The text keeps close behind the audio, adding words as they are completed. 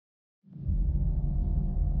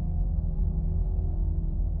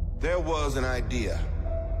There was an idea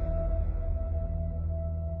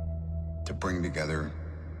to bring together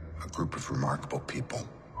a group of remarkable people.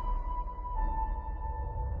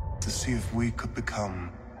 To see if we could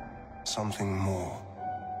become something more.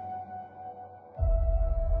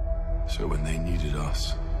 So when they needed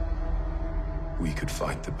us, we could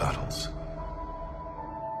fight the battles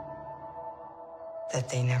that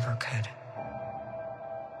they never could.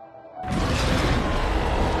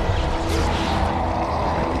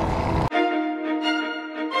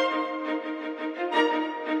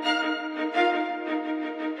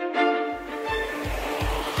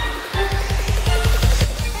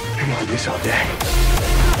 I can do this all day.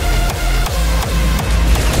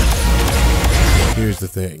 Here's the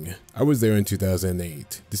thing, I was there in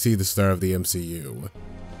 2008 to see the start of the MCU.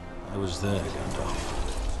 I was there, Gandalf.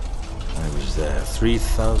 I was there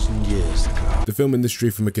 3,000 years ago. The film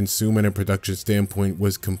industry from a consumer and production standpoint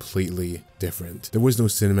was completely different. There was no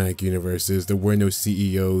cinematic universes, there were no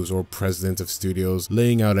CEOs or presidents of studios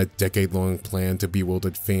laying out a decade-long plan to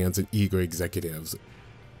bewildered fans and eager executives.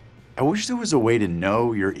 I wish there was a way to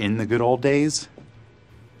know you're in the good old days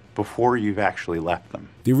before you've actually left them.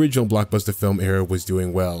 The original blockbuster film era was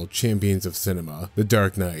doing well, champions of cinema, The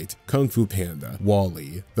Dark Knight, Kung Fu Panda,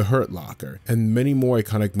 WALL-E, The Hurt Locker, and many more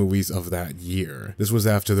iconic movies of that year. This was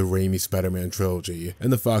after the Raimi Spider-Man trilogy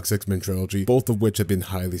and the Fox X-Men trilogy, both of which had been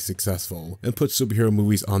highly successful and put superhero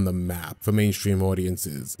movies on the map for mainstream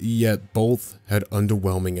audiences, yet both had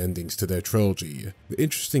underwhelming endings to their trilogy. The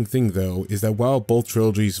interesting thing though is that while both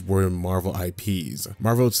trilogies were Marvel IPs,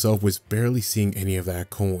 Marvel itself was barely seeing any of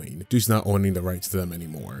that coin, due to not owning the rights to them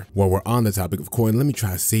anymore. While we're on the topic of coin, let me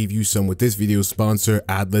try to save you some with this video's sponsor,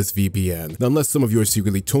 Atlas VPN. Now, unless some of you are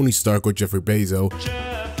secretly Tony Stark or Jeffrey Bezos,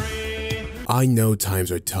 I know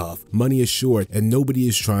times are tough, money is short, and nobody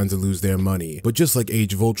is trying to lose their money. But just like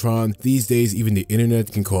Age of Ultron, these days even the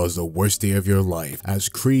internet can cause the worst day of your life, as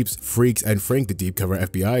creeps, freaks, and Frank the deep cover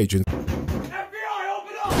FBI agent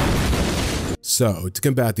So, to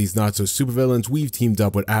combat these not-so-supervillains, we've teamed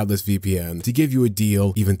up with Atlas VPN to give you a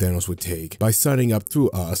deal even Thanos would take by signing up through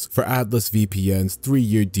us for Atlas VPN's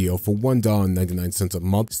 3-year deal for $1.99 a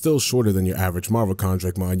month, still shorter than your average Marvel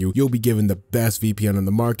contract, mind you. You'll be given the best VPN on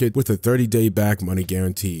the market with a 30-day back money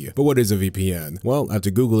guarantee. But what is a VPN? Well, after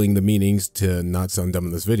Googling the meanings to not sound dumb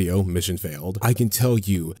in this video, mission failed, I can tell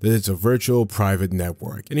you that it's a virtual private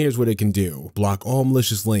network. And here's what it can do. Block all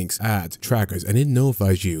malicious links, ads, trackers, and it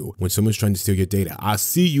notifies you when someone's trying to steal your data. I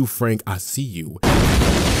see you, Frank, I see you.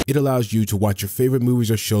 It allows you to watch your favorite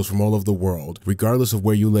movies or shows from all over the world, regardless of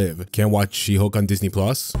where you live. Can't watch She-Hulk on Disney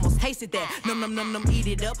Plus?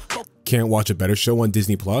 Can't watch a better show on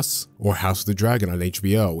Disney Plus? Or House of the Dragon on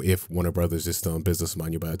HBO, if Warner Brothers is still in business,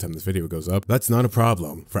 mind you, by the time this video goes up. That's not a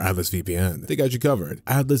problem for Atlas VPN. They got you covered.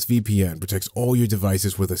 Atlas VPN protects all your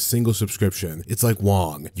devices with a single subscription. It's like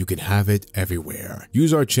Wong. You can have it everywhere.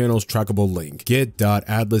 Use our channel's trackable link,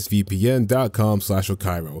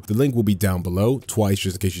 get.atlasvpn.com/Okairo. The link will be down below, twice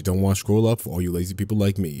just in case you don't want to scroll up for all you lazy people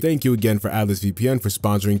like me. Thank you again for Atlas VPN for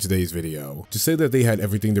sponsoring today's video. To say that they had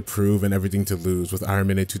everything to prove and everything to lose with Iron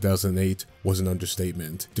Man in 2008 was an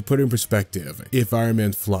understatement. To put in perspective, if Iron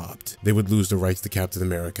Man flopped, they would lose the rights to Captain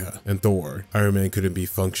America and Thor. Iron Man couldn't be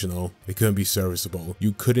functional, it couldn't be serviceable,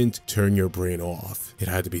 you couldn't turn your brain off. It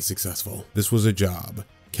had to be successful. This was a job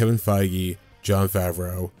Kevin Feige, Jon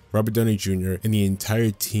Favreau, Robert Downey Jr., and the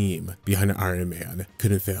entire team behind Iron Man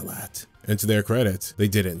couldn't fail at. And to their credit, they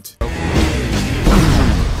didn't.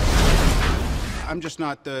 I'm just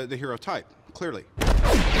not the hero type, clearly.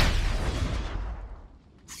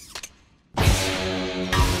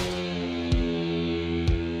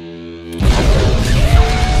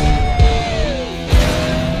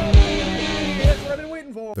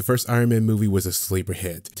 The first Iron Man movie was a sleeper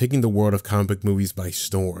hit, taking the world of comic book movies by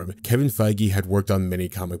storm. Kevin Feige had worked on many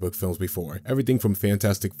comic book films before, everything from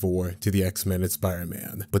Fantastic Four to the X-Men and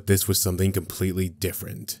Spider-Man, but this was something completely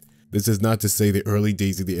different. This is not to say the early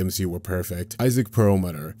days of the MCU were perfect. Isaac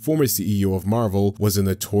Perlmutter, former CEO of Marvel, was a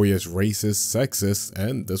notorious racist, sexist,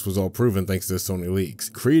 and this was all proven thanks to the Sony leaks.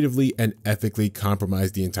 Creatively and ethically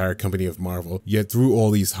compromised the entire company of Marvel, yet through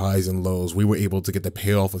all these highs and lows, we were able to get the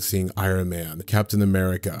payoff of seeing Iron Man, Captain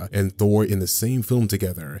America, and Thor in the same film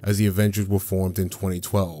together as the Avengers were formed in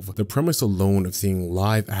 2012. The premise alone of seeing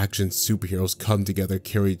live-action superheroes come together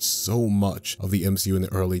carried so much of the MCU in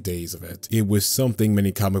the early days of it. It was something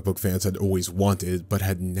many comic book fans had always wanted, but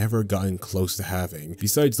had never gotten close to having,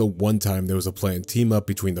 besides the one time there was a planned team-up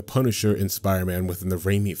between the Punisher and Spider-Man within the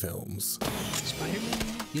Raimi films. Spider-Man,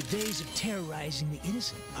 your days of terrorizing the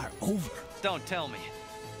innocent are over. Don't tell me.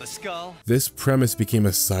 The skull? This premise became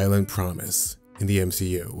a silent promise in the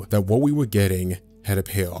MCU that what we were getting had a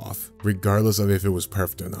payoff, regardless of if it was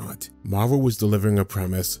perfect or not. Marvel was delivering a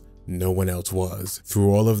premise no one else was.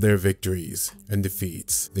 Through all of their victories and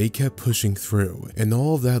defeats, they kept pushing through, and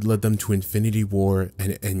all of that led them to Infinity War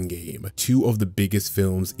and Endgame, two of the biggest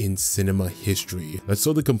films in cinema history that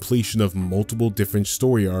saw the completion of multiple different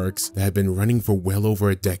story arcs that had been running for well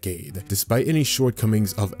over a decade. Despite any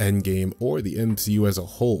shortcomings of Endgame or the MCU as a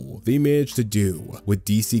whole, they managed to do what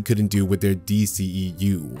DC couldn't do with their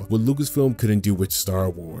DCEU, what Lucasfilm couldn't do with Star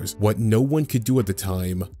Wars, what no one could do at the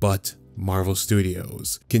time but Marvel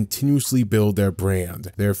Studios. Continuously build their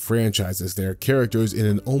brand, their franchises, their characters in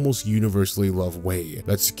an almost universally loved way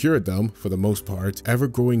that secured them, for the most part,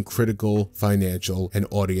 ever-growing critical, financial, and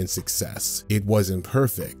audience success. It wasn't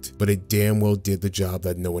perfect, but it damn well did the job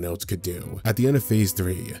that no one else could do. At the end of Phase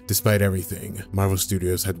 3, despite everything, Marvel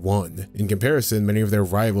Studios had won. In comparison, many of their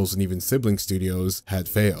rivals and even sibling studios had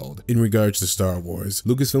failed. In regards to Star Wars,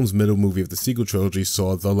 Lucasfilm's middle movie of the sequel trilogy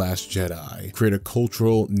saw The Last Jedi create a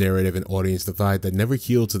cultural, narrative, and audience divide that never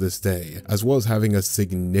healed to this day, as well as having a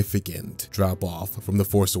significant drop-off from The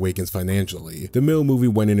Force Awakens financially. The middle movie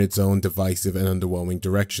went in its own divisive and underwhelming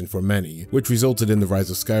direction for many, which resulted in The Rise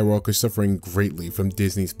of Skywalker suffering greatly from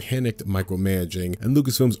Disney's panicked micromanaging and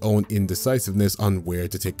Lucasfilm's own indecisiveness on where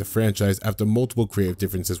to take the franchise after multiple creative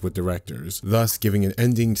differences with directors, thus giving an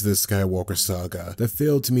ending to the Skywalker saga that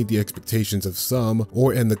failed to meet the expectations of some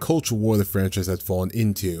or end the cultural war the franchise had fallen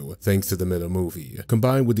into thanks to the middle movie.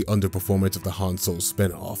 Combined with the underperformance of the Han Solo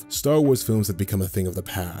spin-off, Star Wars films had become a thing of the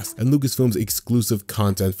past, and Lucasfilm's exclusive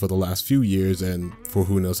content for the last few years, and for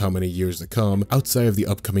who knows how many years to come, outside of the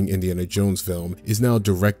upcoming Indiana Jones film, is now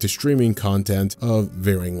direct-to-streaming content of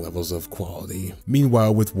varying levels of quality.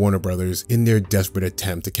 Meanwhile, with Warner Brothers in their desperate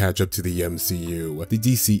attempt to catch up to the MCU, the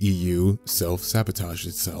DCEU self-sabotaged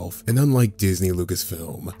itself, and unlike Disney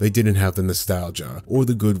Lucasfilm, they didn't have the nostalgia or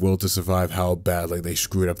the goodwill to survive how badly they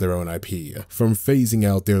screwed up their own IP, from phasing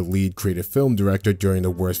out their lead creative film director during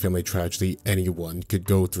the worst family tragedy anyone could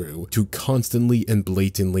go through, to constantly and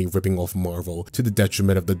blatantly ripping off Marvel to the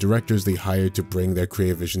detriment of the directors they hired to bring their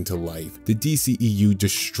creative vision to life. The DCEU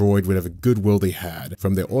destroyed whatever goodwill they had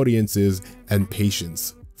from their audiences and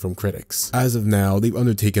patience from critics. As of now, they've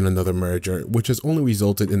undertaken another merger, which has only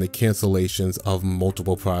resulted in the cancellations of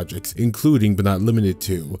multiple projects, including but not limited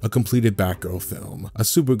to a completed Batgirl film, a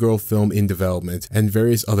Supergirl film in development, and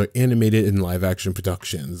various other animated and live-action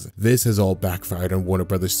productions. This has all backfired on Warner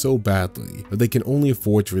Brothers so badly that they can only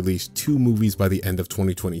afford to release 2 movies by the end of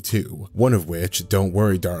 2022, one of which, Don't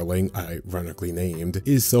Worry Darling, ironically named,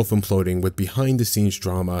 is self-imploding with behind-the-scenes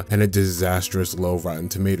drama and a disastrous low Rotten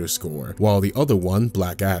Tomatoes score, while the other one,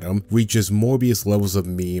 Black Adam, reaches Morbius levels of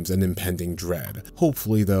memes and impending dread.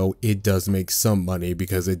 Hopefully though, it does make some money,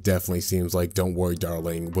 because it definitely seems like Don't Worry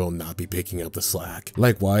Darling will not be picking up the slack.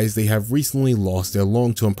 Likewise, they have recently lost their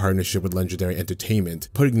long-term partnership with Legendary Entertainment,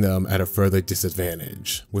 putting them at a further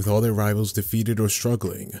disadvantage. With all their rivals defeated or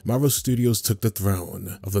struggling, Marvel Studios took the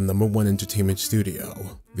throne of the #1 entertainment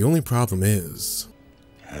studio. The only problem is,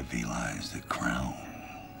 heavy lies the crown,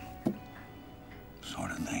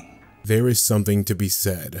 sort of thing. There is something to be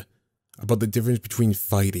said about the difference between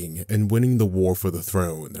fighting and winning the war for the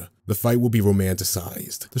throne. The fight will be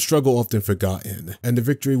romanticized, the struggle often forgotten, and the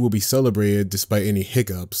victory will be celebrated despite any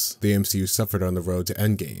hiccups the MCU suffered on the road to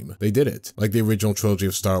Endgame. They did it, like the original trilogy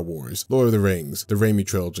of Star Wars, Lord of the Rings, the Raimi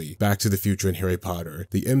trilogy, Back to the Future, and Harry Potter.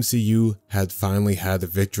 The MCU had finally had the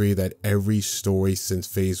victory that every story since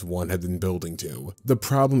Phase 1 had been building to. The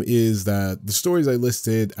problem is that the stories I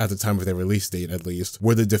listed, at the time of their release date at least,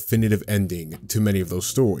 were the definitive ending to many of those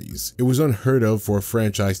stories. It was unheard of for a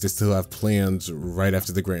franchise to still have plans right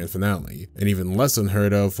after the grand finale, and even less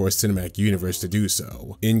unheard of for a cinematic universe to do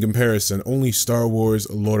so. In comparison, only Star Wars,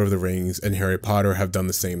 Lord of the Rings, and Harry Potter have done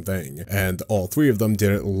the same thing, and all 3 of them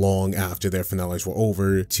did it long after their finales were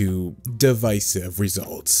over, to divisive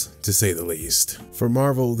results, to say the least. For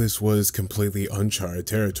Marvel, this was completely uncharted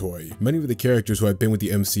territory. Many of the characters who had been with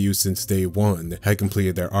the MCU since day 1 had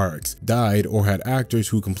completed their arcs, died, or had actors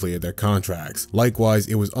who completed their contracts. Likewise,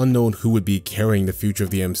 it was unknown who would be carrying the future of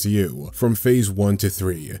the MCU. From Phase 1 to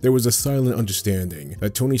 3, there was a silent understanding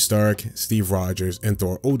that Tony Stark, Steve Rogers, and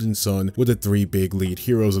Thor Odinson were the 3 big lead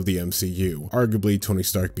heroes of the MCU, arguably Tony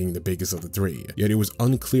Stark being the biggest of the 3. Yet it was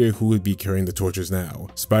unclear who would be carrying the torches now.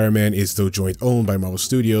 Spider-Man is still joint owned by Marvel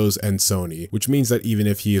Studios and Sony, which means that even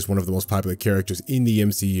if he is one of the most popular characters in the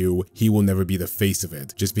MCU, he will never be the face of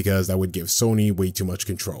it, just because that would give Sony way too much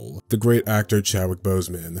control. The great actor Chadwick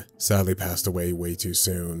Boseman sadly passed away way too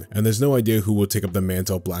soon, and there's no idea who will take up the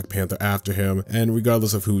mantle of Black Panther after him, and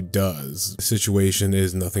regardless of who does, the situation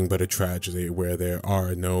is nothing but a tragedy where there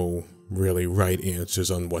are no really right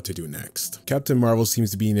answers on what to do next. Captain Marvel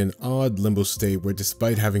seems to be in an odd limbo state where,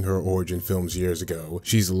 despite having her origin films years ago,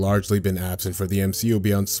 she's largely been absent for the MCU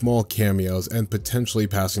beyond small cameos and potentially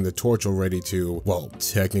passing the torch already to, well,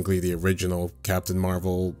 technically the original Captain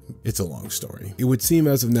Marvel. It's a long story. It would seem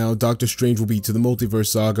as of now Doctor Strange will be to the multiverse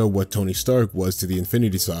saga what Tony Stark was to the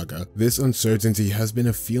Infinity Saga. This uncertainty has been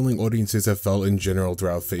a feeling audiences have felt in general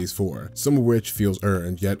throughout Phase 4, some of which feels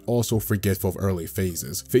earned, yet also forgetful of early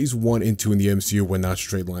phases. Phase 1 and 2 in the MCU were not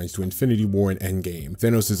straight lines to Infinity War and Endgame.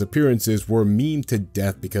 Thanos' appearances were memed to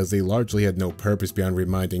death because they largely had no purpose beyond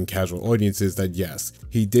reminding casual audiences that yes,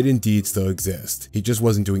 he did indeed still exist. He just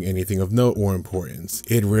wasn't doing anything of note or importance.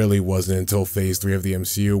 It really wasn't until Phase 3 of the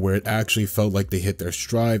MCU where it actually felt like they hit their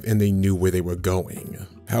stride and they knew where they were going.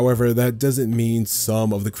 However, that doesn't mean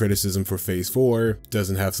some of the criticism for Phase 4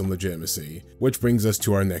 doesn't have some legitimacy, which brings us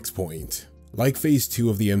to our next point. Like Phase 2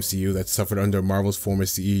 of the MCU that suffered under Marvel's former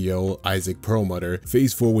CEO Isaac Perlmutter,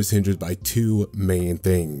 Phase 4 was hindered by two main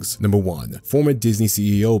things. Number 1, former Disney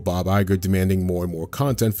CEO Bob Iger demanding more and more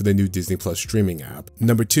content for the new Disney Plus streaming app.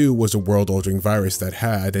 Number 2 was a world-altering virus that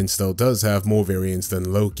had, and still does have, more variants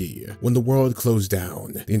than Loki. When the world closed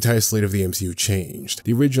down, the entire slate of the MCU changed.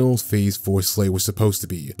 The original Phase 4 slate was supposed to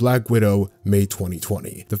be Black Widow, May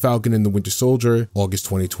 2020, The Falcon and the Winter Soldier, August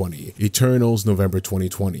 2020, Eternals, November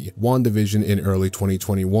 2020, WandaVision in early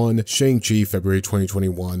 2021, Shang-Chi February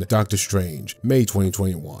 2021, Doctor Strange May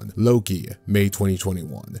 2021, Loki May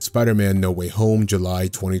 2021, Spider-Man No Way Home July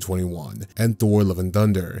 2021, and Thor Love and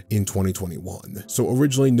Thunder in 2021. So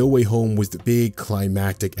originally No Way Home was the big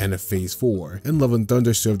climactic end of Phase 4, and Love and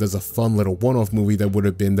Thunder served as a fun little one-off movie that would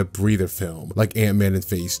have been the breather film, like Ant-Man in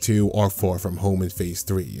Phase 2 or Far From Home in Phase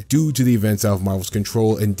 3. Due to the events out of Marvel's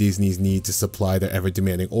control and Disney's need to supply their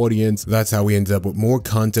ever-demanding audience, that's how we ended up with more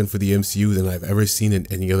content for the MCU than I've ever seen in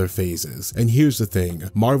any other phases. And here's the thing,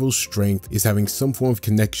 Marvel's strength is having some form of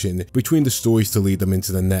connection between the stories to lead them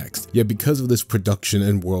into the next, yet because of this production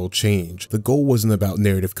and world change, the goal wasn't about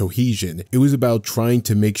narrative cohesion, it was about trying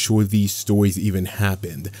to make sure these stories even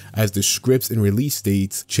happened, as the scripts and release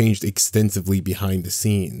dates changed extensively behind the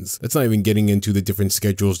scenes. That's not even getting into the different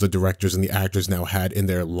schedules the directors and the actors now had in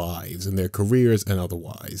their lives, in their careers and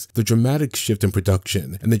otherwise. The dramatic shift in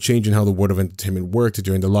production and the change in how the world of entertainment worked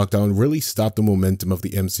during the lockdown really stopped the momentum of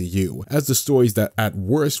the MCU, as the stories that at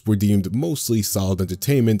worst were deemed mostly solid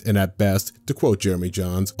entertainment and at best, to quote Jeremy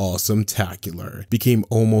Jahns, awesome-tacular, became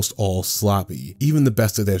almost all sloppy. Even the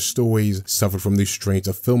best of their stories suffered from the restraints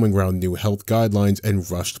of filming around new health guidelines and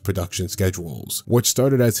rushed production schedules. What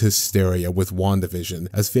started as hysteria with WandaVision,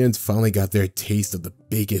 as fans finally got their taste of the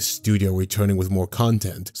biggest studio returning with more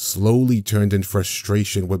content, slowly turned into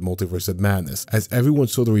frustration with Multiverse of Madness, as everyone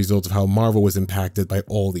saw the results of how Marvel was impacted by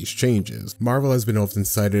all these changes. Marvel has been often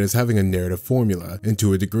cited as having a narrative formula, and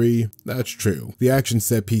to a degree, that's true. The action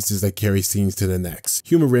set pieces that carry scenes to the next,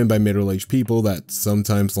 humor written by middle-aged people that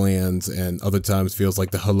sometimes lands and other times feels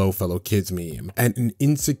like the hello fellow kids meme, and an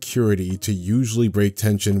insecurity to usually break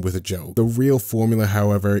tension with a joke. The real formula,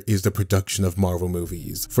 however, is the production of Marvel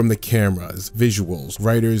movies. From the cameras, visuals,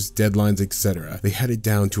 writers, deadlines, etc. They had it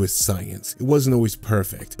down to a science. It wasn't always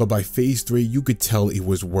perfect, but by Phase 3 you could tell it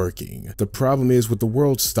was working. The problem is, with the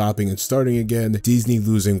world stopping and starting again, Disney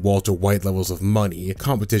losing Walter White levels of money,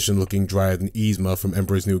 competition looking drier than Yzma from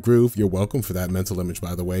Emperor's New Groove, you're welcome for that mental image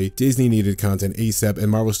by the way, Disney needed content ASAP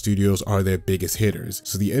and Marvel Studios are their biggest hitters,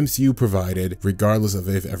 so the MCU provided, regardless of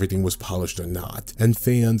if everything was polished or not. And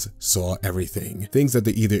fans saw everything. Things that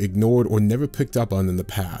they either ignored or never picked up on in the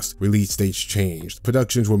past. Release dates changed,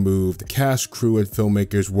 productions were moved, cast, crew, and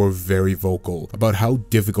filmmakers were very vocal about how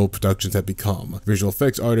difficult productions had become. Visual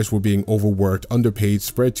effects artists were being overworked, underpaid,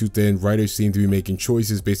 spread too thin, writers seemed to be making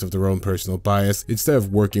choices based off their own personal bias instead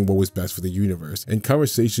of working what was best for the universe, and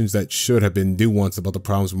conversations that should have been nuanced about the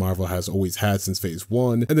problems Marvel has always had since Phase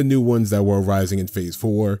 1 and the new ones that were arising in Phase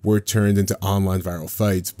 4 were turned into online viral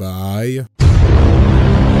fights by...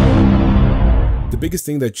 The biggest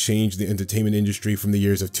thing that changed the entertainment industry from the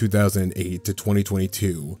years of 2008 to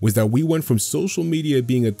 2022 was that we went from social media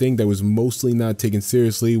being a thing that was mostly not taken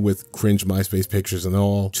seriously with cringe MySpace pictures and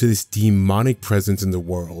all, to this demonic presence in the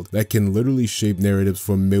world that can literally shape narratives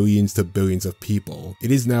for millions to billions of people.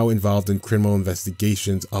 It is now involved in criminal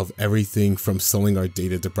investigations of everything from selling our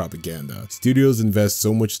data to propaganda. Studios invest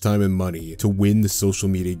so much time and money to win the social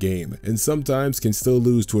media game, and sometimes can still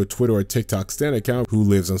lose to a Twitter or TikTok stan account who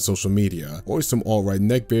lives on social media, or some some alt-right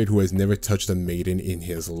neckbeard who has never touched a maiden in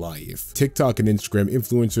his life. TikTok and Instagram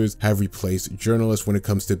influencers have replaced journalists when it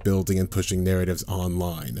comes to building and pushing narratives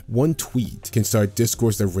online. One tweet can start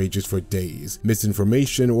discourse that rages for days.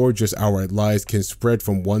 Misinformation or just outright lies can spread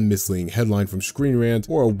from one misleading headline from Screen Rant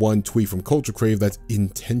or a one tweet from Culture Crave that's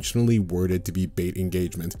intentionally worded to be bait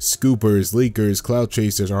engagement. Scoopers, leakers, cloud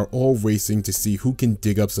chasers are all racing to see who can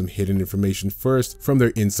dig up some hidden information first from their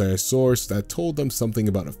insider source that told them something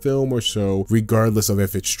about a film or show, regardless of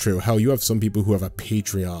if it's true. Hell, you have some people who have a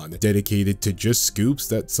Patreon dedicated to just scoops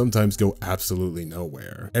that sometimes go absolutely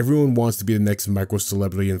nowhere. Everyone wants to be the next micro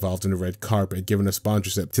celebrity involved in the red carpet, given a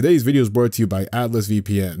sponsorship. Today's video is brought to you by Atlas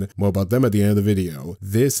VPN. More about them at the end of the video.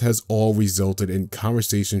 This has all resulted in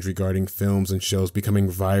conversations regarding films and shows becoming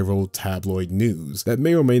viral tabloid news that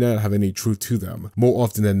may or may not have any truth to them. More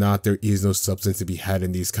often than not, there is no substance to be had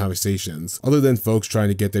in these conversations, other than folks trying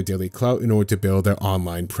to get their daily clout in order to build their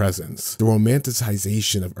online presence. The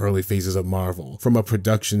romanticization of early phases of Marvel, from a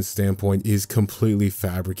production standpoint, is completely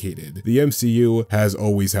fabricated. The MCU has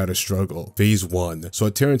always had a struggle. Phase 1 saw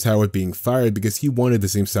Terrence Howard being fired because he wanted the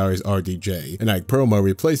same salary as RDJ, and Ike Perlmutter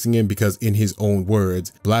replacing him because, in his own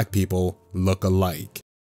words, black people look alike.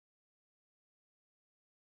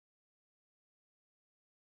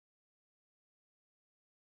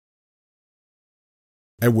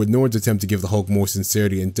 Edward Norton's attempt to give the Hulk more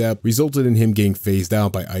sincerity and depth resulted in him getting phased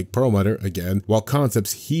out by Ike Perlmutter again, while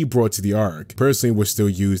concepts he brought to the arc personally were still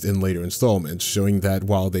used in later installments, showing that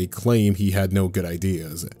while they claim he had no good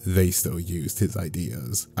ideas, they still used his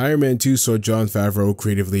ideas. Iron Man 2 saw Jon Favreau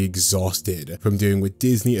creatively exhausted from dealing with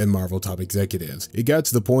Disney and Marvel top executives. It got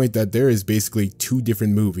to the point that there is basically two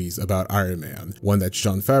different movies about Iron Man, one that's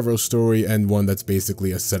Jon Favreau's story and one that's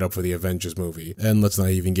basically a setup for the Avengers movie. And let's not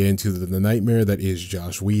even get into the nightmare that is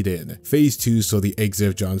Josh Whedon. Phase 2 saw the exit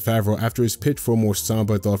of Jon Favreau after his pitch for a more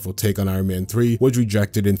somber, thoughtful take on Iron Man 3 was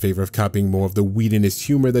rejected in favor of copying more of the Whedonist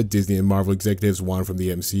humor that Disney and Marvel executives want from the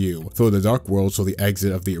MCU. Thor: The Dark World saw the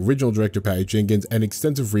exit of the original director Patty Jenkins and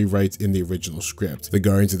extensive rewrites in the original script. The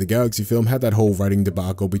Guardians of the Galaxy film had that whole writing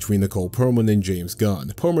debacle between Nicole Perlman and James Gunn.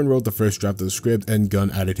 Perlman wrote the first draft of the script and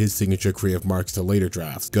Gunn added his signature creative marks to later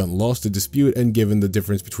drafts. Gunn lost the dispute, and given the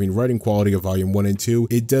difference between writing quality of Volume 1 and 2,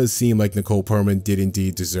 it does seem like Nicole Perlman did indeed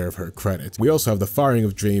deserve her credit. We also have the firing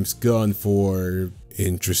of James Gunn for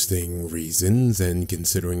interesting reasons, and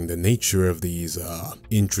considering the nature of these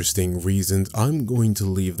interesting reasons, I'm going to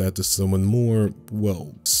leave that to someone more,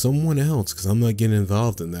 well, someone else, because I'm not getting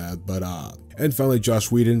involved in that. But and finally, Josh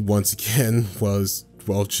Whedon once again was,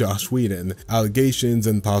 well, Josh Whedon. Allegations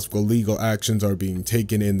and possible legal actions are being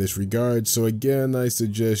taken in this regard, so again, I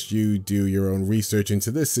suggest you do your own research into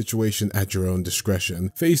this situation at your own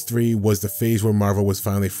discretion. Phase 3 was the phase where Marvel was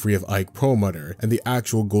finally free of Ike Perlmutter, and the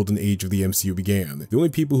actual golden age of the MCU began. The only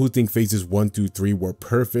people who think phases 1 through 3 were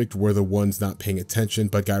perfect were the ones not paying attention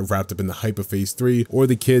but got wrapped up in the hype of phase 3, or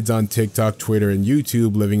the kids on TikTok, Twitter, and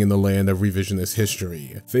YouTube living in the land of revisionist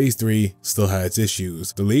history. Phase 3 still had its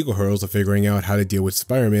issues. The legal hurdles of figuring out how to deal with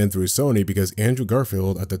Spider-Man through Sony, because Andrew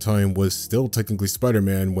Garfield at the time was still technically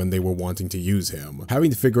Spider-Man when they were wanting to use him.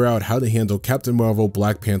 Having to figure out how to handle Captain Marvel,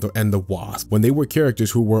 Black Panther, and the Wasp when they were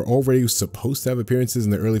characters who were already supposed to have appearances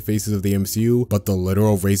in the early phases of the MCU, but the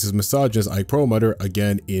literal racist misogynist Ike Perlmutter,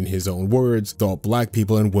 again in his own words, thought black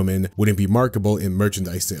people and women wouldn't be marketable in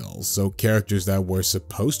merchandise sales, so characters that were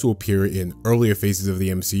supposed to appear in earlier phases of the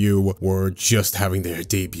MCU were just having their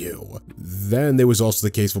debut. Then there was also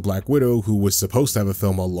the case for Black Widow, who was supposed to have a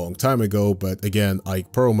film a long time ago, but again,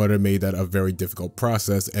 Ike Perlmutter made that a very difficult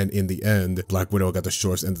process, and in the end, Black Widow got the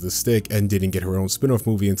short end of the stick and didn't get her own spin-off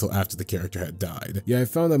movie until after the character had died. Yeah, I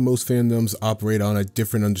found that most fandoms operate on a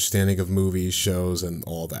different understanding of movies, shows, and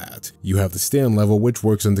all that. You have the stand level, which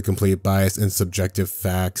works under complete bias and subjective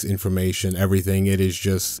facts, information, everything. It is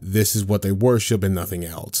just, this is what they worship and nothing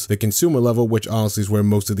else. The consumer level, which honestly is where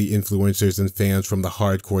most of the influencers and fans from the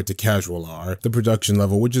hardcore to casual are. The production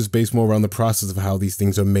level, which is based more around the process of how these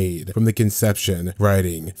things are made, from the conception,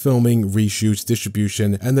 writing, filming, reshoots,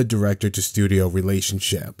 distribution, and the director to studio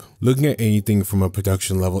relationship. Looking at anything from a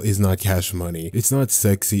production level is not cash money. It's not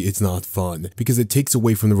sexy, it's not fun, because it takes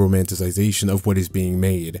away from the romanticization of what is being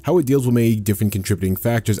made, how it deals with many different contributing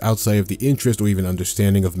factors outside of the interest or even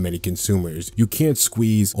understanding of many consumers. You can't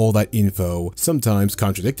squeeze all that info, sometimes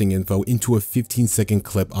contradicting info, into a 15-second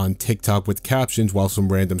clip on TikTok with captions while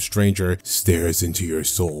some random stranger stares into your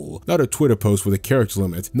soul. Not a Twitter post with a character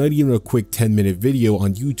limit, not even a quick 10-minute video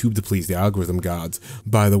on YouTube to please the algorithm gods.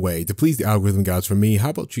 By the way, to please the algorithm gods from me, how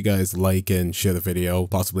about you guys like and share the video,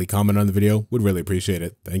 possibly comment on the video? Would really appreciate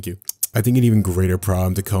it. Thank you. I think an even greater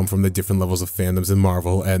problem to come from the different levels of fandoms in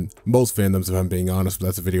Marvel, and most fandoms if I'm being honest, but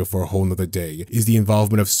that's a video for a whole nother day, is the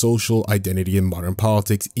involvement of social identity and modern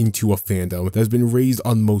politics into a fandom that has been raised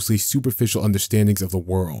on mostly superficial understandings of the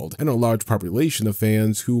world, and a large population of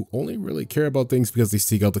fans who only really care about things because they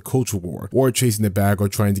seek out the culture war, or chasing the bag or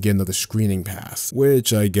trying to get another screening pass,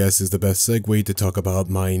 which I guess is the best segue to talk about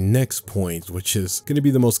my next point, which is going to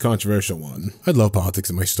be the most controversial one. I love politics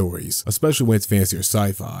in my stories, especially when it's fantasy or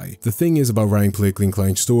sci-fi. The thing is about writing politically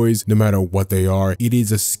inclined stories, no matter what they are, it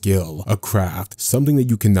is a skill, a craft, something that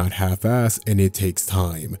you cannot half-ass, and it takes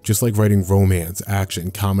time. Just like writing romance, action,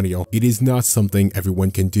 comedy, it is not something everyone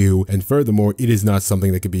can do, and furthermore, it is not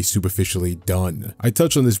something that can be superficially done. I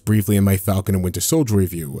touched on this briefly in my Falcon and Winter Soldier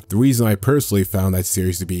review. The reason I personally found that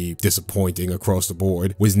series to be disappointing across the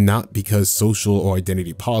board was not because social or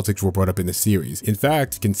identity politics were brought up in the series. In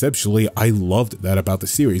fact, conceptually, I loved that about the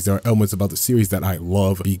series. There are elements about the series that I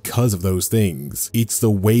love because of those things. It's the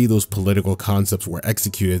way those political concepts were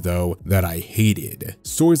executed, though, that I hated.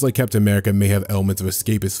 Stories like Captain America may have elements of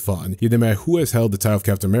escapist fun, yet no matter who has held the title of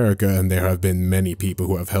Captain America, and there have been many people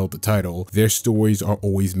who have held the title, their stories are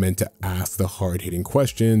always meant to ask the hard-hitting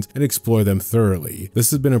questions and explore them thoroughly.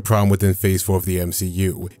 This has been a problem within Phase 4 of the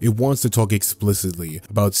MCU. It wants to talk explicitly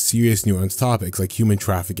about serious nuanced topics like human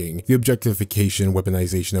trafficking, the objectification and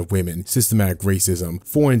weaponization of women, systematic racism,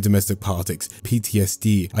 foreign and domestic politics,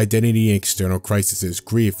 PTSD, identity and external crises,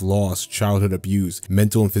 grief, loss, childhood abuse,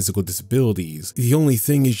 mental and physical disabilities. The only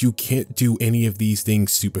thing is you can't do any of these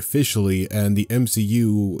things superficially, and the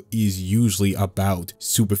MCU is usually about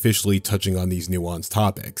superficially touching on these nuanced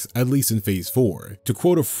topics, at least in Phase 4. To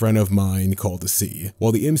quote a friend of mine called the C,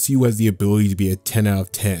 while the MCU has the ability to be a 10 out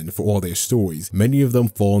of 10 for all their stories, many of them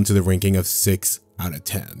fall into the ranking of 6 out of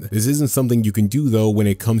 10. This isn't something you can do though when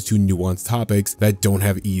it comes to nuanced topics that don't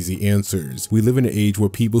have easy answers. We live in an age where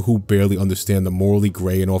people who barely understand the morally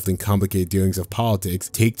gray and often complicated dealings of politics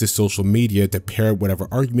take to social media to parrot whatever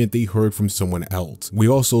argument they heard from someone else. We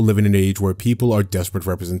also live in an age where people are desperate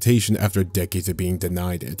for representation after decades of being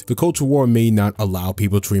denied it. The culture war may not allow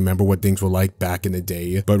people to remember what things were like back in the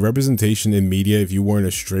day, but representation in media if you weren't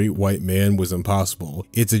a straight white man was impossible.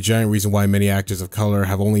 It's a giant reason why many actors of color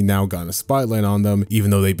have only now gotten a spotlight on them,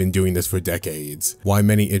 even though they've been doing this for decades. Why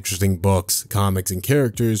many interesting books, comics, and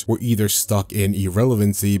characters were either stuck in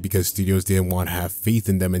irrelevancy because studios didn't want to have faith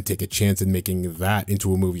in them and take a chance in making that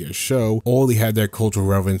into a movie or show, or they had their cultural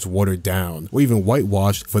relevance watered down, or even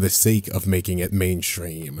whitewashed for the sake of making it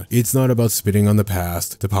mainstream. It's not about spitting on the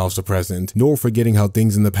past to polish the present, nor forgetting how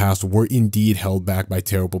things in the past were indeed held back by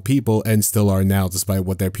terrible people and still are now despite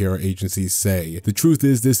what their PR agencies say. The truth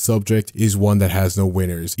is this subject is one that has no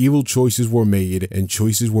winners. Evil choices were made, and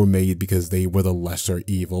choices were made because they were the lesser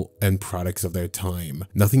evil and products of their time.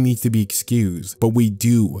 Nothing needs to be excused, but we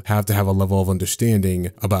do have to have a level of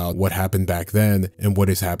understanding about what happened back then and what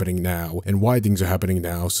is happening now and why things are happening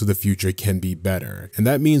now so the future can be better. And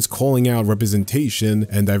that means calling out representation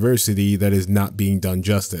and diversity that is not being done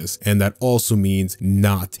justice, and that also means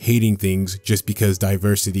not hating things just because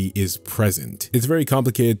diversity is present. It's a very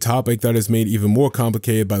complicated topic that is made even more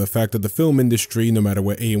complicated by the fact that the film industry, no matter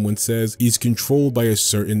what anyone says, is controlled by a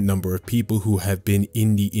certain number of people who have been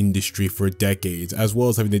in the industry for decades, as well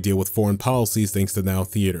as having to deal with foreign policies thanks to now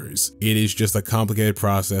theaters. It is just a complicated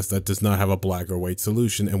process that does not have a black or white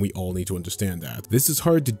solution, and we all need to understand that. This is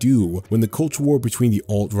hard to do when the culture war between the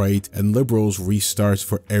alt-right and liberals restarts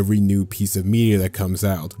for every new piece of media that comes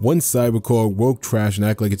out. One side will call it woke trash and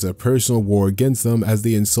act like it's a personal war against them as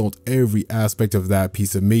they insult every aspect of that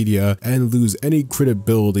piece of media and lose any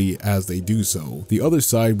credibility as they do so. The other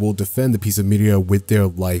side will defend the piece of media with their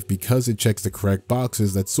life because it checks the correct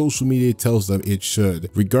boxes that social media tells them it should,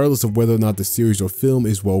 regardless of whether or not the series or film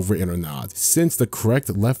is well written or not. Since the correct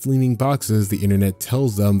left-leaning boxes the internet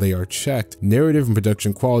tells them they are checked, narrative and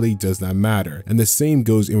production quality does not matter, and the same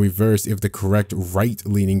goes in reverse if the correct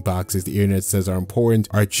right-leaning boxes the internet says are important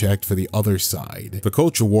are checked for the other side. The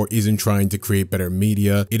culture war isn't trying to create better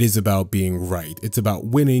media, it is about being right. It's about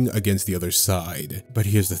winning against the other side. But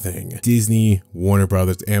here's the thing, Disney, Warner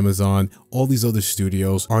Brothers, Amazon, all these other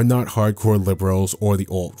studios are not hardcore liberals or the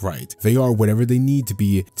alt-right. They are whatever they need to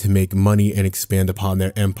be to make money and expand upon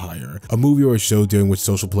their empire. A movie or a show dealing with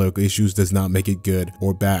social political issues does not make it good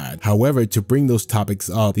or bad. However, to bring those topics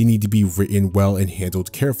up, they need to be written well and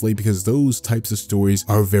handled carefully because those types of stories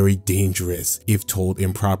are very dangerous if told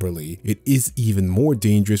improperly. It is even more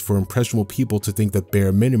dangerous for impressionable people to think the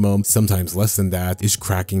bare minimum, sometimes less than that, is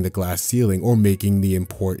cracking the glass ceiling or making the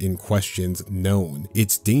important questions known.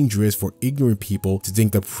 It's dangerous for ignorant people to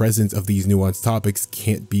think the presence of these nuanced topics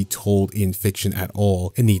can't be told in fiction at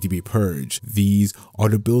all and need to be purged. These are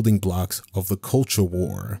the building blocks of the culture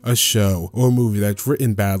war. A show or a movie that's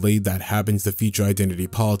written badly that happens to feature identity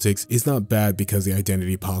politics is not bad because the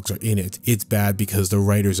identity politics are in it. It's bad because the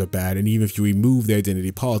writers are bad, and even if you remove the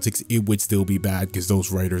identity politics, it would still be bad because those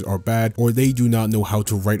writers are bad, or they do not know how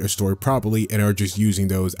to write a story properly and are just using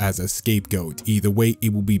those as a scapegoat. Either way,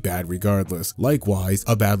 it will be bad regardless. Likewise,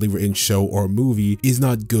 a badly written show or movie is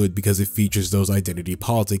not good because it features those identity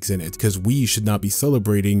politics in it, because we should not be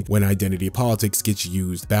celebrating when identity politics gets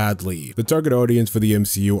used badly. The target audience for the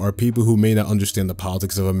MCU are people who may not understand the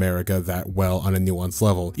politics of America that well on a nuanced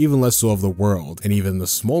level, even less so of the world, and even the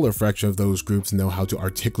smaller fraction of those groups know how to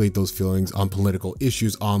articulate those feelings on political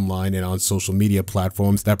issues online and on social media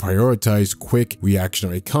platforms that prioritize quick,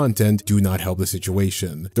 reactionary content do not help the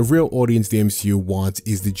situation. The real audience the MCU wants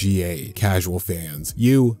is the GA, casual fans.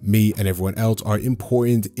 You, me, and everyone else are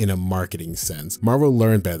important in a marketing sense. Marvel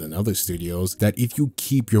learned better than other studios that if you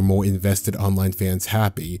keep your more invested online fans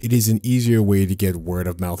happy, it is an easier way to get word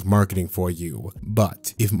of mouth marketing for you.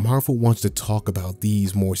 But if Marvel wants to talk about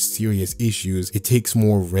these more serious issues, it takes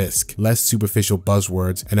more risk, less superficial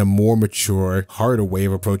buzzwords, and a more mature, harder way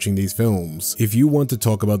of approaching these films. If you want to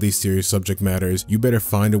talk about these serious subject matters, you better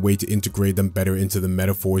find a way to integrate them better into the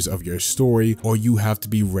metaphors of your story, or you have to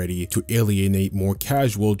be ready to alienate more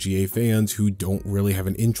casual GA fans who don't really have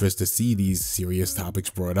an interest to see these serious topics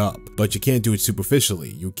brought up. But you can't do it superficially.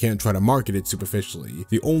 You can't try to market it superficially.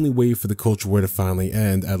 The only way for the culture war to finally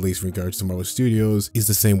end, at least in regards to Marvel Studios, is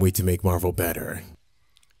the same way to make Marvel better.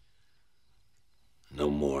 No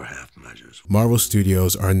more half measures. Marvel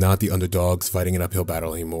Studios are not the underdogs fighting an uphill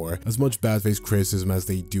battle anymore. As much bad-faced criticism as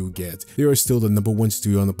they do get, they are still the #1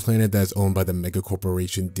 studio on the planet that is owned by the mega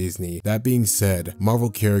corporation Disney. That being said, Marvel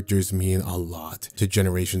characters mean a lot to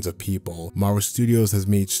generations of people. Marvel Studios has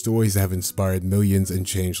made stories that have inspired millions and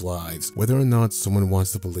changed lives. Whether or not someone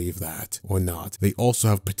wants to believe that or not, they also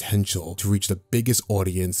have potential to reach the biggest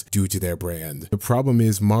audience due to their brand. The problem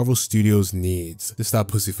is Marvel Studios needs to stop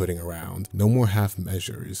pussyfooting around. No more half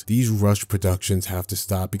measures. These rushed productions have to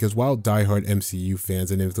stop because while diehard MCU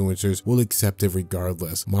fans and influencers will accept it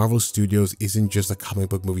regardless, Marvel Studios isn't just a comic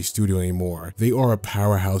book movie studio anymore. They are a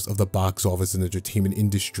powerhouse of the box office and entertainment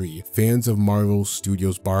industry. Fans of Marvel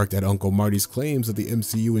Studios barked at Uncle Marty's claims that the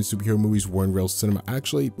MCU and superhero movies weren't real cinema.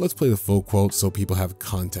 Actually, let's play the full quote so people have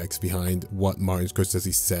context behind what Martin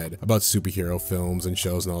Scorsese said about superhero films and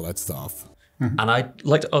shows and all that stuff. And I'd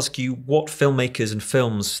like to ask you what filmmakers and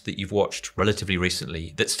films that you've watched relatively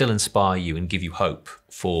recently that still inspire you and give you hope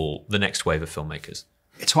for the next wave of filmmakers.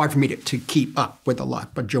 It's hard for me to keep up with a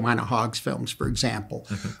lot, but Joanna Hogg's films, for example,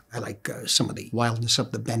 I like some of the wildness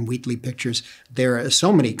of the Ben Wheatley pictures. There are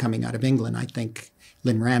so many coming out of England, I think.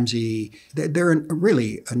 Lynn Ramsey. There are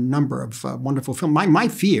really a number of wonderful films. My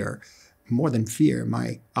fear, more than fear,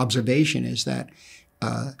 my observation is that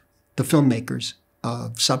the filmmakers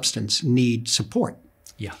of substance need support.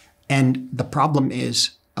 Yeah. And the problem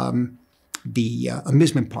is the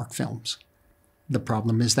amusement park films. The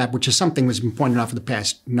problem is that, which is something that's been pointed out for the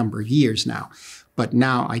past number of years now. But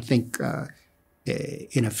now I think,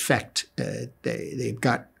 in effect, they've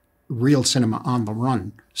got real cinema on the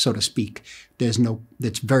run, so to speak.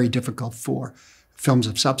 It's very difficult for films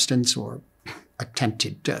of substance or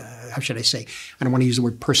attempted, how should I say? I don't want to use the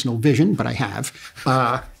word personal vision, but I have.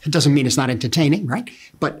 It doesn't mean it's not entertaining, right?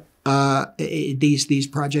 But these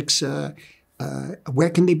projects, where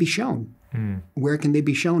can they be shown? Where can they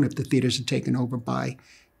be shown if the theaters are taken over by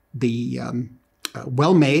the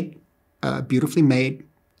well-made, beautifully made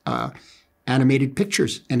animated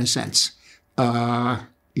pictures, in a sense?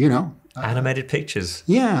 You know. Animated pictures.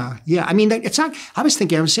 Yeah, yeah. I mean, it's not. I was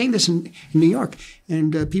saying this in New York,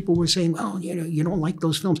 and people were saying, "Oh, you don't like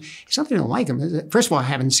those films." It's not that I don't like them. First of all, I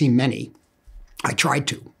haven't seen many. I tried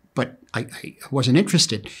to, but I wasn't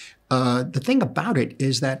interested. The thing about it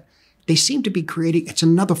is that they seem to be creating. It's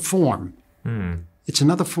another form. It's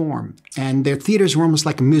another form, and their theaters are almost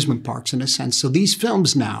like amusement parks in a sense. So these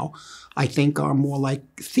films now, I think, are more like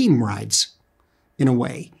theme rides, in a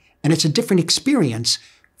way, and it's a different experience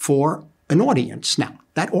for an audience. Now,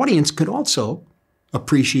 that audience could also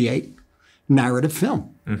appreciate narrative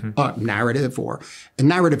film, narrative, or a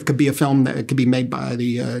narrative could be a film that could be made by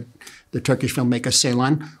the Turkish filmmaker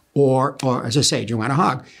Ceylan, or as I say, Joanna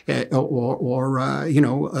Hogg,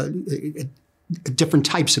 different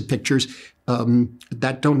types of pictures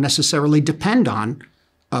that don't necessarily depend on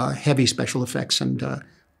heavy special effects and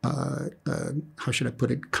how should I put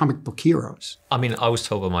it, comic book heroes. I mean, I was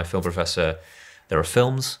told by my film professor, there are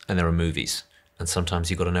films and there are movies. And sometimes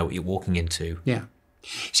you've got to know what you're walking into. Yeah.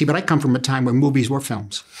 See, but I come from a time where movies were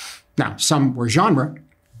films. Now, some were genre,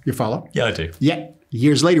 you follow? Yeah, I do. Yet,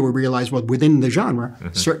 years later, we realized, well, within the genre,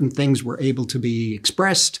 certain things were able to be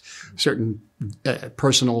expressed, certain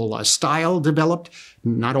personal style developed,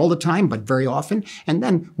 not all the time, but very often. And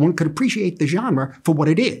then one could appreciate the genre for what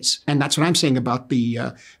it is. And that's what I'm saying about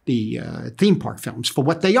the theme park films. For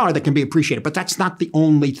what they are, they can be appreciated. But that's not the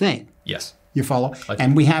only thing. Yes. You follow?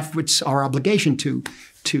 And we have, it's our obligation to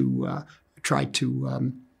try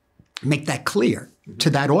to make that clear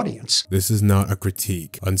to that audience. This is not a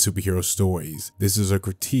critique on superhero stories. This is a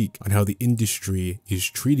critique on how the industry is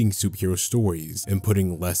treating superhero stories and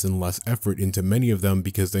putting less and less effort into many of them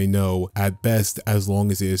because they know, at best, as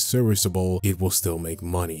long as it is serviceable, it will still make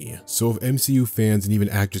money. So if MCU fans and even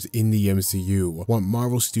actors in the MCU want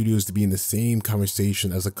Marvel Studios to be in the same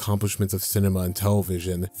conversation as accomplishments of cinema and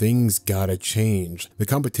television, things gotta change. The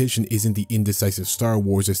competition isn't the indecisive Star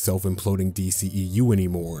Wars or self-imploding DCEU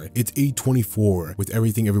anymore. It's A24 with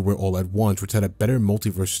Everything Everywhere All at Once, which had a better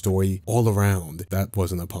multiverse story all around. That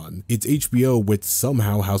wasn't a pun. It's HBO with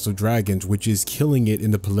somehow House of Dragons, which is killing it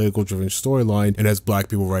in the political driven storyline and has black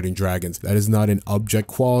people writing dragons. That is not an object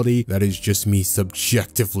quality, that is just me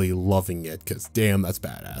subjectively loving it, because damn, that's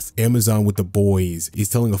badass. Amazon with The Boys is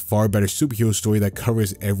telling a far better superhero story that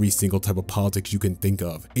covers every single type of politics you can think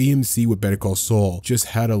of. AMC with Better Call Saul just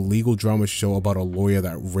had a legal drama show about a lawyer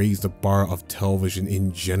that raised the bar of television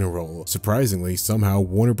in general. Surprisingly, somehow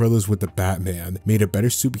Warner Brothers with The Batman made a better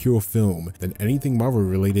superhero film than anything Marvel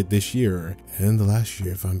related this year, and the last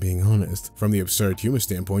year if I'm being honest. From the absurd humor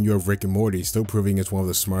standpoint, you have Rick and Morty still proving it's one of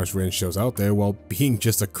the smartest written shows out there while being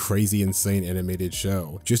just a crazy insane animated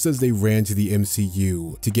show. Just as they ran to the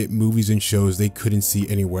MCU to get movies and shows they couldn't see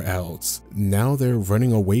anywhere else, now they're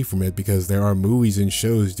running away from it because there are movies and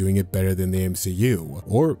shows doing it better than the MCU,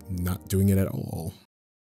 or not doing it at all.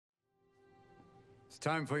 It's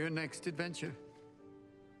time for your next adventure.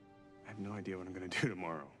 I have no idea what I'm gonna do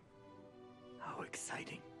tomorrow. How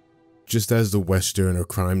exciting. Just as the Western or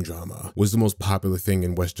crime drama was the most popular thing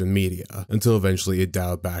in Western media, until eventually it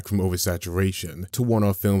dialed back from oversaturation to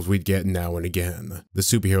one-off films we'd get now and again. The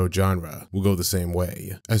superhero genre will go the same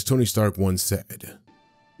way. As Tony Stark once said,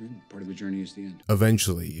 part of the journey is the end.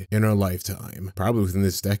 eventually, in our lifetime, probably within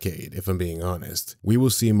this decade if I'm being honest, we will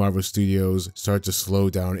see Marvel Studios start to slow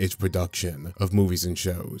down its production of movies and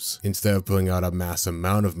shows. Instead of putting out a mass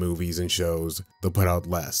amount of movies and shows, they'll put out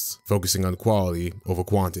less, focusing on quality over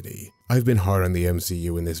quantity. I've been hard on the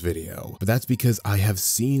MCU in this video, but that's because I have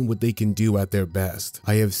seen what they can do at their best.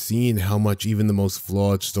 I have seen how much even the most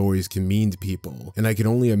flawed stories can mean to people, and I can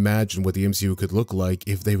only imagine what the MCU could look like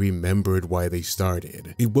if they remembered why they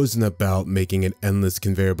started. It wasn't about making an endless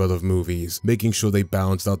conveyor belt of movies, making sure they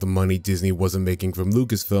balanced out the money Disney wasn't making from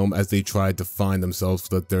Lucasfilm as they tried to find themselves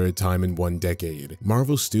for the third time in one decade.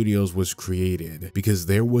 Marvel Studios was created because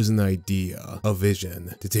there was an idea, a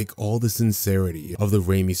vision, to take all the sincerity of the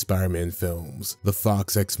Raimi Spider-Man films, the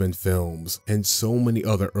Fox X-Men films, and so many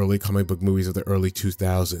other early comic book movies of the early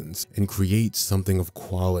 2000s and create something of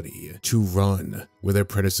quality, to run where their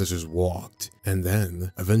predecessors walked, and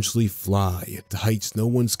then eventually fly to heights no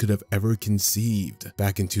one could have ever conceived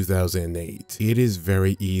back in 2008. It is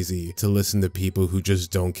very easy to listen to people who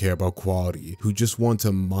just don't care about quality, who just want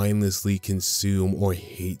to mindlessly consume or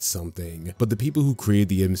hate something, but the people who created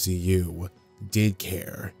the MCU did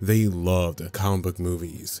care. They loved comic book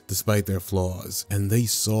movies, despite their flaws, and they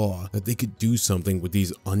saw that they could do something with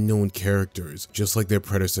these unknown characters, just like their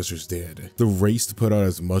predecessors did. The race to put out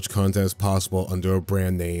as much content as possible under a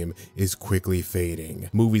brand name is quickly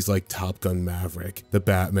fading. Movies like Top Gun Maverick, The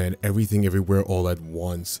Batman, Everything Everywhere All at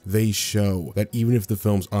Once, they show that even if the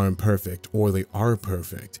films aren't perfect, or they are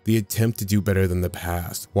perfect, the attempt to do better than the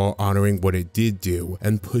past, while honoring what it did do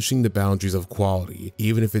and pushing the boundaries of quality,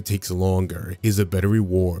 even if it takes longer, is a better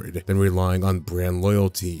reward than relying on brand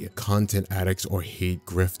loyalty, content addicts, or hate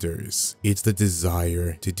grifters. It's the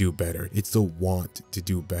desire to do better. It's the want to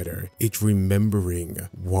do better. It's remembering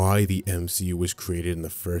why the MCU was created in the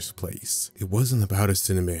first place. It wasn't about a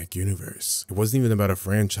cinematic universe. It wasn't even about a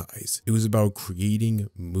franchise. It was about creating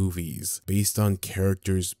movies based on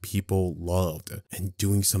characters people loved and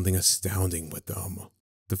doing something astounding with them.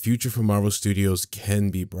 The future for Marvel Studios can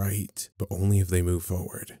be bright, but only if they move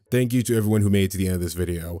forward. Thank you to everyone who made it to the end of this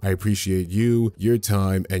video. I appreciate you, your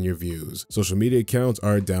time, and your views. Social media accounts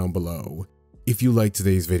are down below. If you liked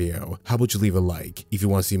today's video, how about you leave a like? If you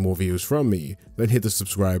want to see more videos from me, then hit the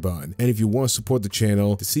subscribe button. And if you want to support the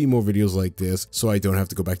channel to see more videos like this so I don't have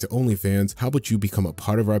to go back to OnlyFans, how about you become a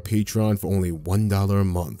part of our Patreon for only $1 a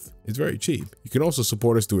month? It's very cheap. You can also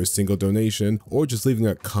support us through a single donation, or just leaving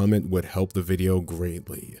a comment would help the video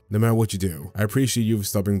greatly. No matter what you do, I appreciate you for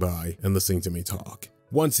stopping by and listening to me talk.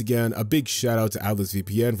 Once again, a big shout out to Atlas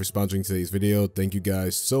VPN for sponsoring today's video. Thank you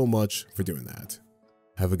guys so much for doing that.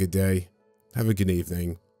 Have a good day, have a good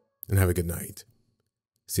evening, and have a good night.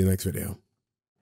 See you next video.